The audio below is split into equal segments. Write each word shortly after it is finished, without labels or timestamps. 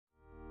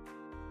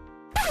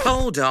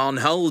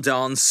Hold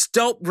on,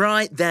 stop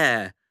right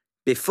there.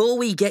 Before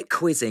we get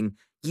quizzing,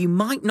 you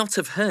might not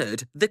have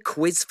heard the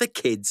Quiz for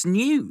Kids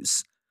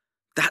news.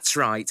 That's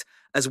right,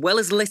 as well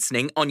as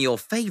listening on your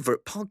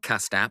favourite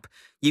podcast app,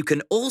 you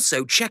can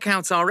also check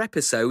out our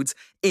episodes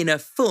in a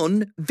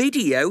fun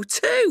video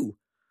too.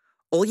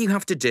 All you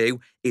have to do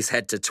is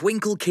head to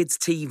Twinkle Kids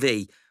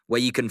TV,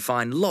 where you can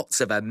find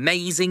lots of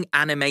amazing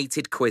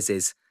animated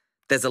quizzes.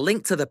 There's a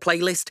link to the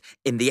playlist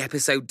in the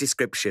episode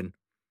description.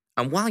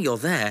 And while you're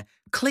there,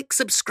 click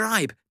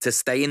subscribe to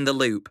stay in the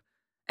loop.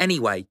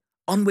 Anyway,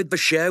 on with the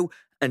show,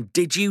 and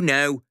did you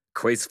know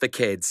Quiz for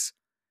Kids?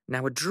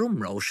 Now a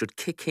drum roll should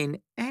kick in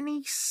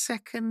any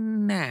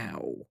second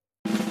now.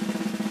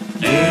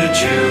 Did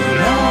you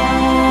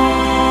know?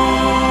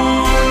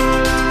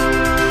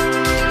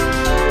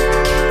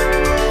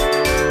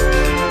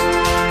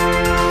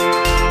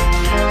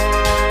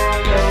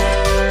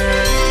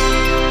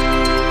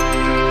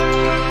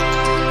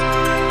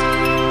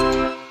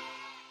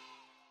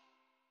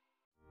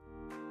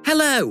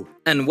 Hello,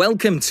 and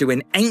welcome to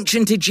an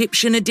ancient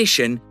Egyptian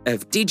edition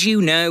of Did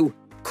You Know?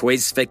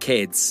 Quiz for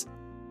Kids.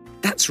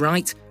 That's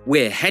right,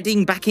 we're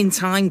heading back in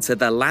time to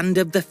the land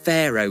of the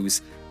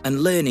pharaohs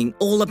and learning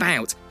all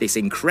about this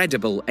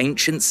incredible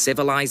ancient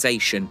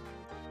civilization.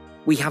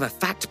 We have a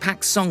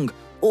fact-packed song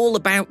all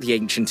about the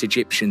ancient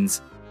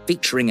Egyptians,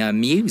 featuring a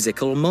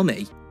musical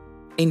mummy.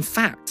 In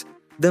fact,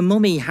 the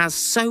mummy has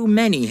so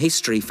many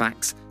history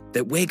facts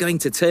that we're going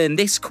to turn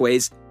this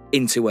quiz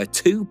into a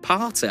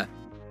two-parter.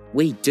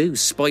 We do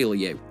spoil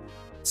you.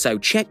 So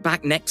check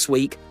back next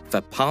week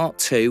for part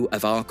 2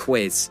 of our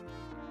quiz.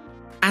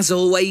 As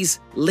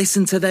always,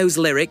 listen to those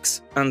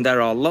lyrics, and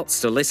there are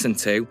lots to listen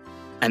to.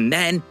 And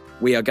then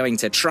we are going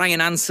to try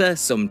and answer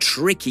some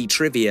tricky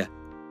trivia.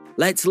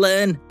 Let's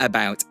learn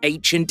about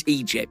ancient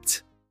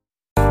Egypt.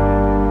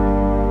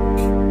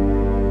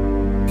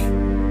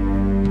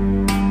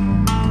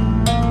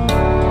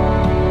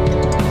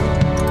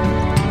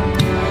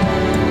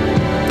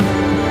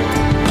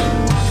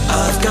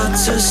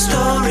 A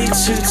story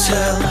to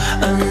tell,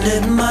 and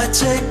it might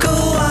take a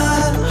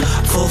while.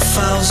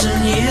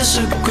 4,000 years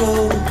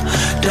ago,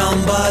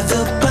 down by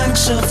the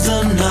banks of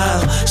the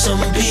Nile,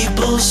 some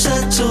people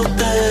settled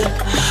there.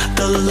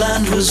 The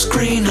land was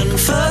green and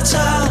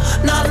fertile,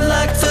 not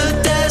like the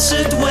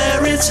desert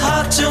where it's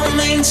hard to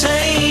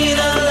maintain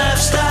a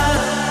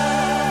lifestyle.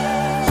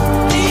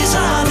 These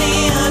are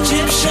the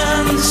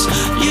Egyptians,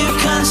 you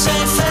can't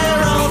say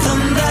fairer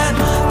than that.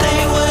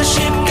 They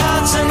worship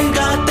gods and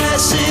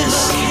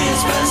goddesses.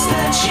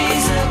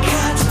 She's a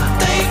cat.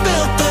 They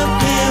built the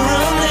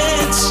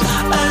pyramids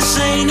as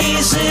an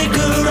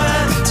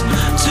e-cigarette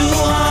to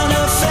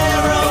honor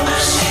Pharaoh,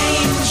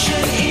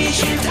 ancient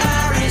Egypt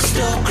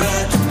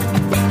aristocrat.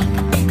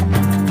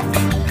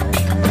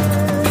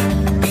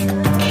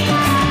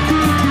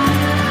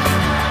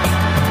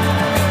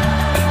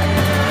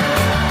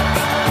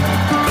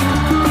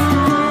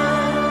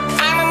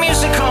 I'm a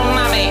musical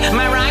mummy.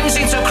 My rhymes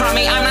ain't so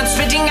crummy. I'm not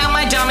spitting out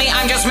my dummy.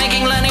 I'm just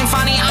making learning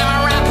funny.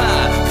 I'm a rapper.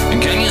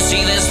 Can you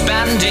see this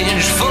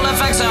bandage? Full of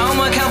facts, so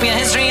homework, help your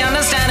history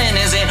understanding.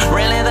 Is it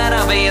really that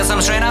obvious?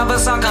 I'm straight up a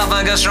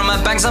sarcophagus from the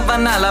banks of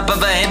Vanilla, but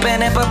the hip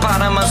and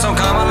hippopotamus. So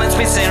come on, let's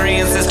be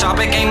serious. This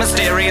topic ain't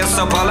mysterious,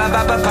 so pull out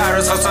that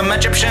papyrus for some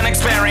Egyptian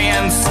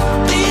experience.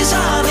 These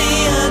are the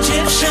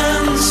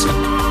Egyptians.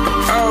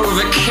 Oh,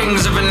 the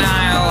kings of the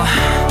Nile.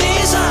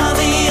 These are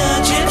the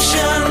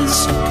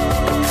Egyptians.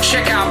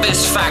 Check out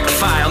this fact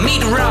file.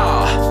 Meet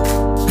Ra,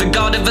 the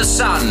god of the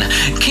sun,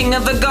 king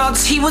of the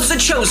gods. He was the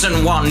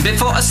chosen one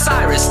before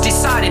Osiris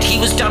decided he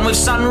was done with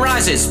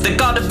sunrises. The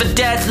god of the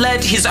dead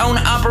led his own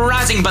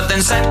uprising, but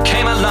then Set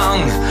came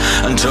along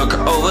and took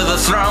over the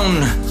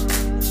throne.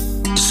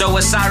 So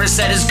Osiris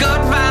said his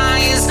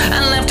goodbyes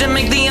and left to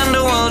make the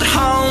underworld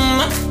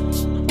home.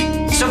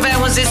 So there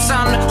was his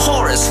son,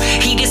 Horus.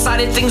 He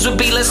decided things would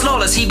be less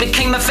lawless. He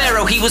became a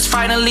pharaoh. He was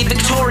finally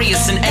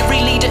victorious. And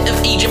every leader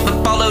of Egypt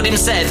that followed him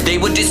said they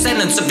were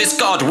descendants of this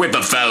god with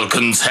a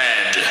falcon's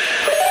head.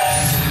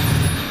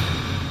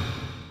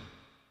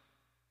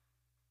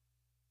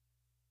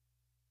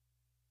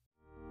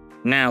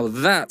 Now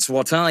that's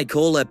what I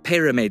call a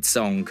pyramid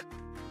song.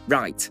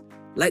 Right,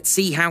 let's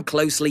see how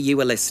closely you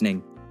were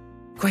listening.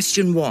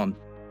 Question 1.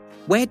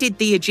 Where did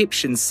the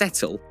Egyptians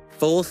settle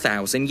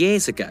 4,000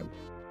 years ago?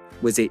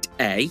 Was it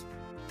A,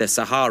 the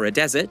Sahara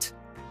Desert,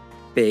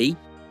 B,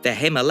 the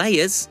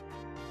Himalayas,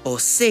 or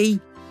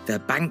C, the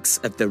banks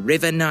of the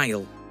River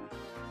Nile?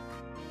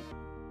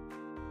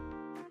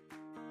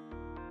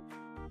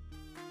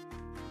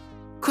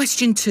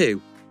 Question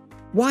 2.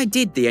 Why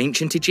did the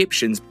ancient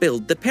Egyptians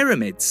build the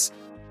pyramids?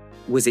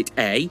 Was it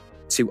A,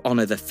 to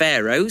honour the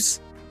pharaohs,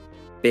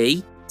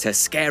 B, to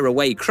scare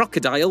away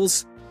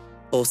crocodiles,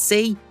 or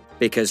C,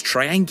 because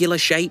triangular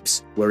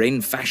shapes were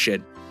in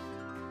fashion?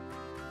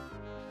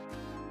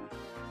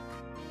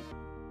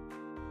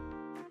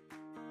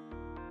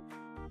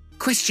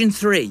 Question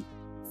 3.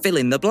 Fill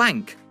in the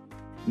blank.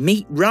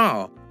 Meet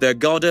Ra, the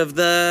god of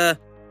the...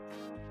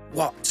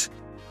 what?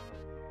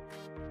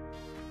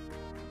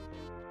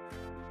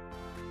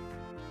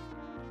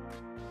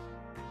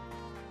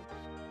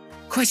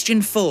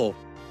 Question 4.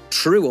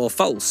 True or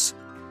false?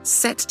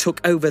 Set took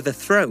over the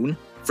throne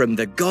from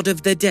the god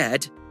of the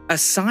dead,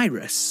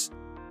 Osiris.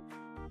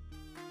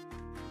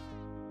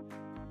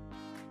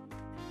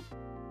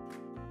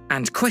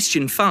 And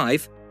question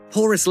 5.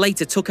 Horus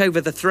later took over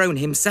the throne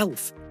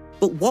himself.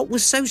 But what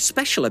was so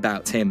special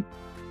about him?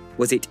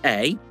 Was it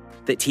A,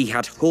 that he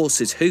had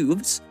horse's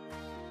hooves?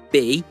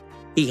 B,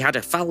 he had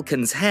a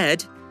falcon's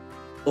head?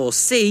 Or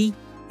C,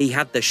 he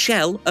had the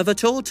shell of a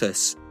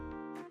tortoise?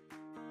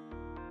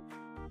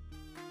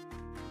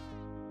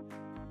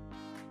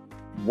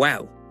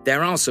 Well,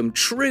 there are some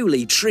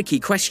truly tricky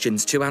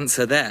questions to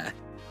answer there.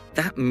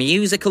 That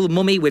musical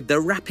mummy with the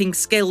rapping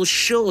skills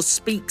sure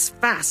speaks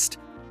fast,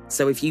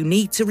 so if you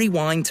need to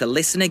rewind to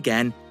listen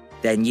again,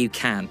 then you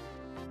can.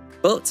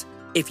 But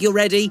if you're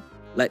ready,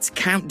 let's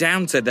count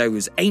down to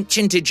those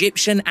ancient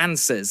Egyptian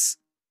answers.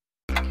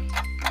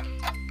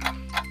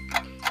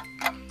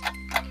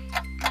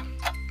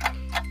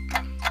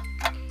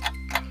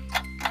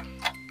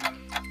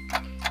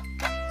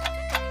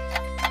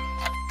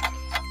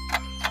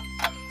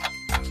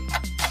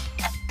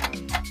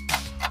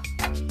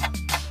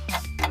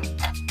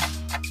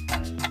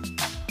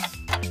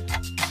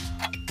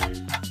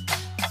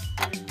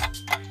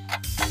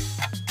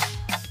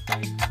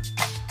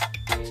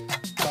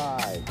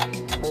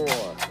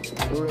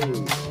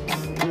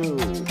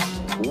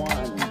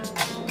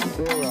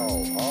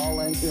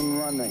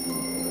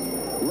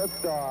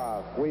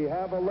 We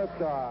have a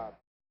liftoff.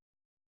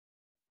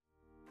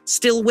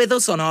 Still with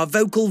us on our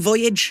vocal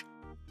voyage?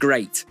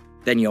 Great,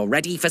 then you're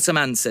ready for some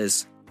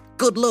answers.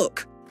 Good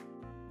luck.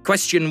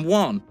 Question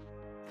 1.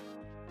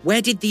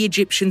 Where did the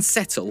Egyptians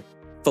settle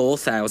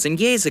 4,000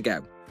 years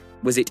ago?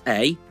 Was it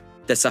A,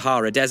 the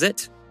Sahara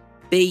Desert,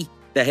 B,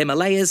 the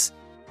Himalayas,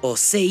 or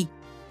C,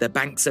 the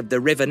banks of the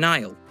River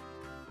Nile?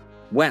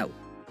 Well,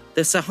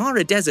 the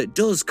Sahara Desert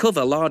does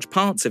cover large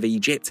parts of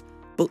Egypt,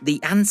 but the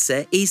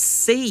answer is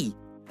C,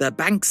 the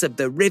banks of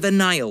the River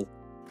Nile.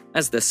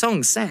 As the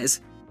song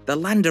says, the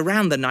land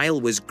around the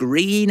Nile was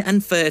green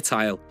and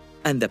fertile,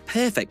 and the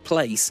perfect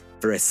place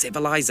for a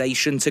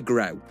civilization to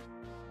grow.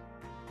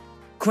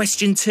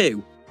 Question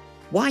 2.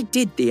 Why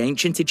did the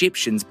ancient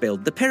Egyptians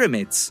build the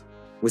pyramids?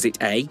 Was it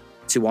A,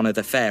 to honour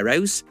the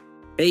pharaohs,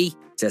 B,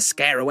 to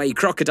scare away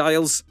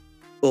crocodiles,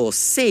 or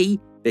C,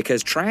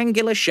 because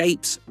triangular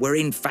shapes were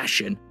in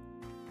fashion?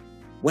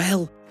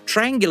 Well,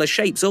 triangular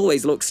shapes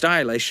always look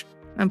stylish,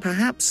 and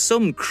perhaps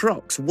some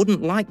crocs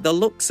wouldn't like the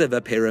looks of a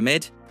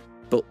pyramid.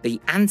 But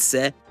the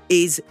answer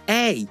is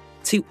A,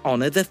 to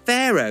honour the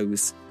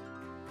pharaohs.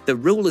 The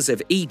rulers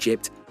of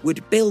Egypt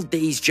would build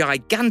these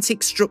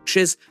gigantic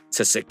structures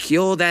to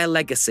secure their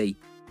legacy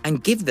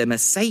and give them a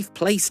safe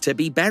place to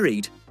be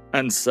buried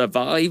and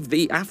survive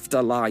the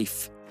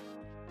afterlife.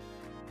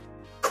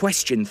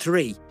 Question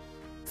 3.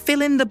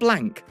 Fill in the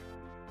blank.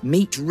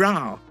 Meet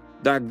Ra,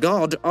 the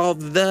god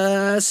of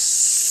the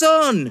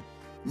sun.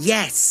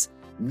 Yes,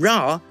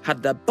 Ra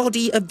had the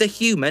body of the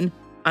human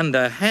and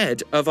the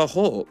head of a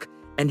hawk,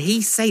 and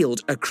he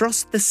sailed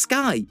across the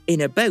sky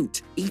in a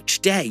boat each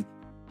day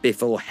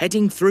before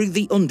heading through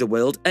the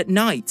underworld at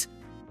night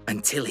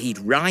until he'd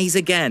rise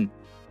again,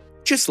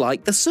 just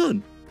like the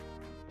sun.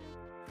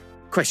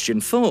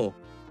 Question 4.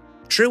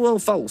 True or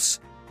false?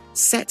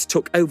 Set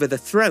took over the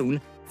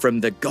throne from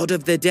the god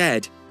of the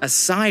dead,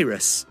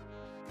 Osiris.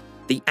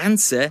 The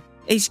answer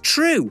is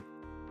true.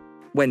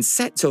 When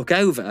Set took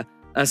over,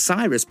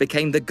 Osiris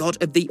became the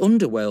god of the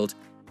underworld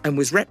and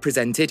was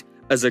represented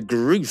as a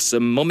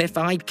gruesome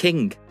mummified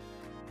king.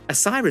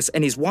 Osiris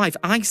and his wife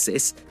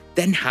Isis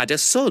then had a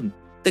son,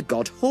 the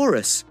god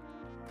Horus.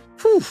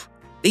 Whew,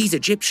 these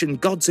Egyptian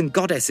gods and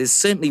goddesses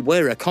certainly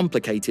were a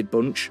complicated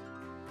bunch.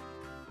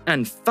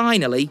 And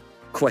finally,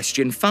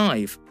 question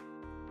 5.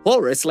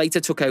 Horus later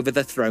took over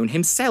the throne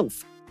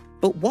himself,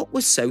 but what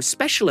was so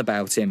special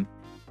about him?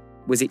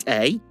 Was it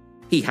A,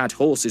 he had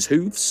horse's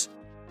hooves,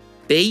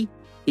 B,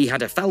 he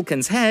had a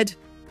falcon's head,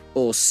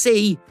 or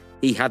C,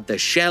 he had the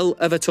shell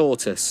of a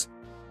tortoise?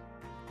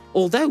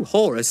 Although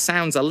Horus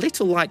sounds a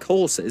little like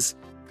horses,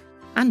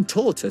 and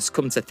tortoise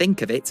come to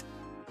think of it,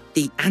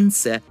 the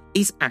answer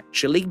is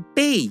actually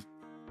B.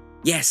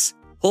 Yes,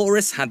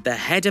 Horus had the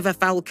head of a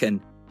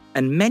falcon,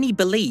 and many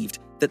believed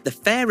that the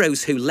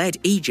pharaohs who led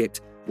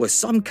Egypt were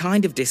some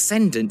kind of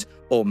descendant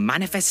or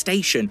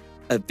manifestation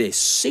of this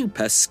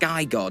super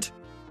sky god.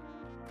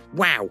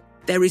 Wow,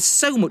 there is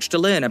so much to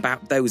learn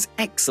about those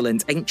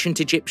excellent ancient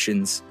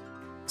Egyptians.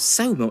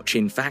 So much,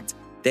 in fact,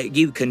 that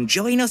you can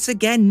join us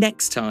again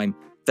next time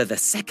for the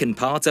second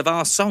part of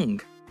our song,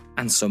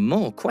 and some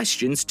more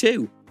questions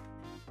too.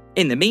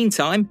 In the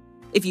meantime,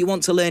 if you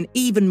want to learn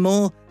even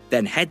more,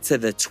 then head to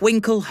the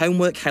Twinkl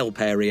Homework Help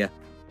area.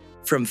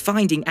 From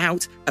finding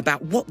out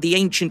about what the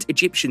ancient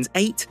Egyptians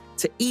ate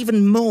to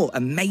even more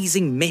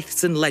amazing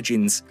myths and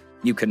legends,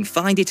 you can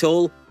find it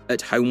all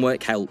at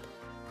Homework Help.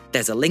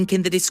 There's a link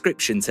in the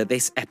description to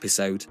this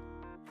episode.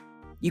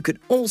 You can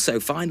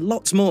also find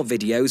lots more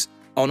videos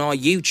on our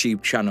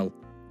YouTube channel,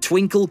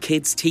 Twinkl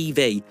Kids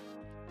TV.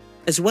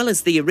 As well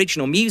as the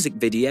original music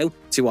video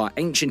to our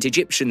ancient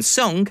Egyptian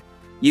song,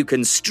 you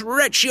can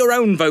stretch your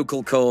own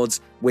vocal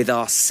cords with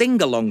our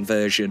sing-along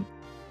version.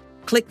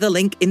 Click the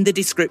link in the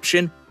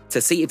description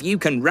to see if you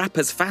can rap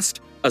as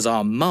fast as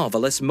our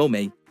marvellous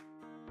mummy.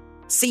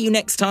 See you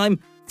next time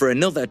for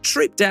another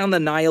trip down the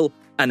Nile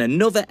and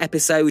another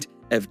episode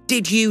of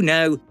Did You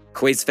Know?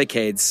 Quiz for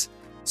Kids.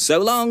 So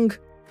long!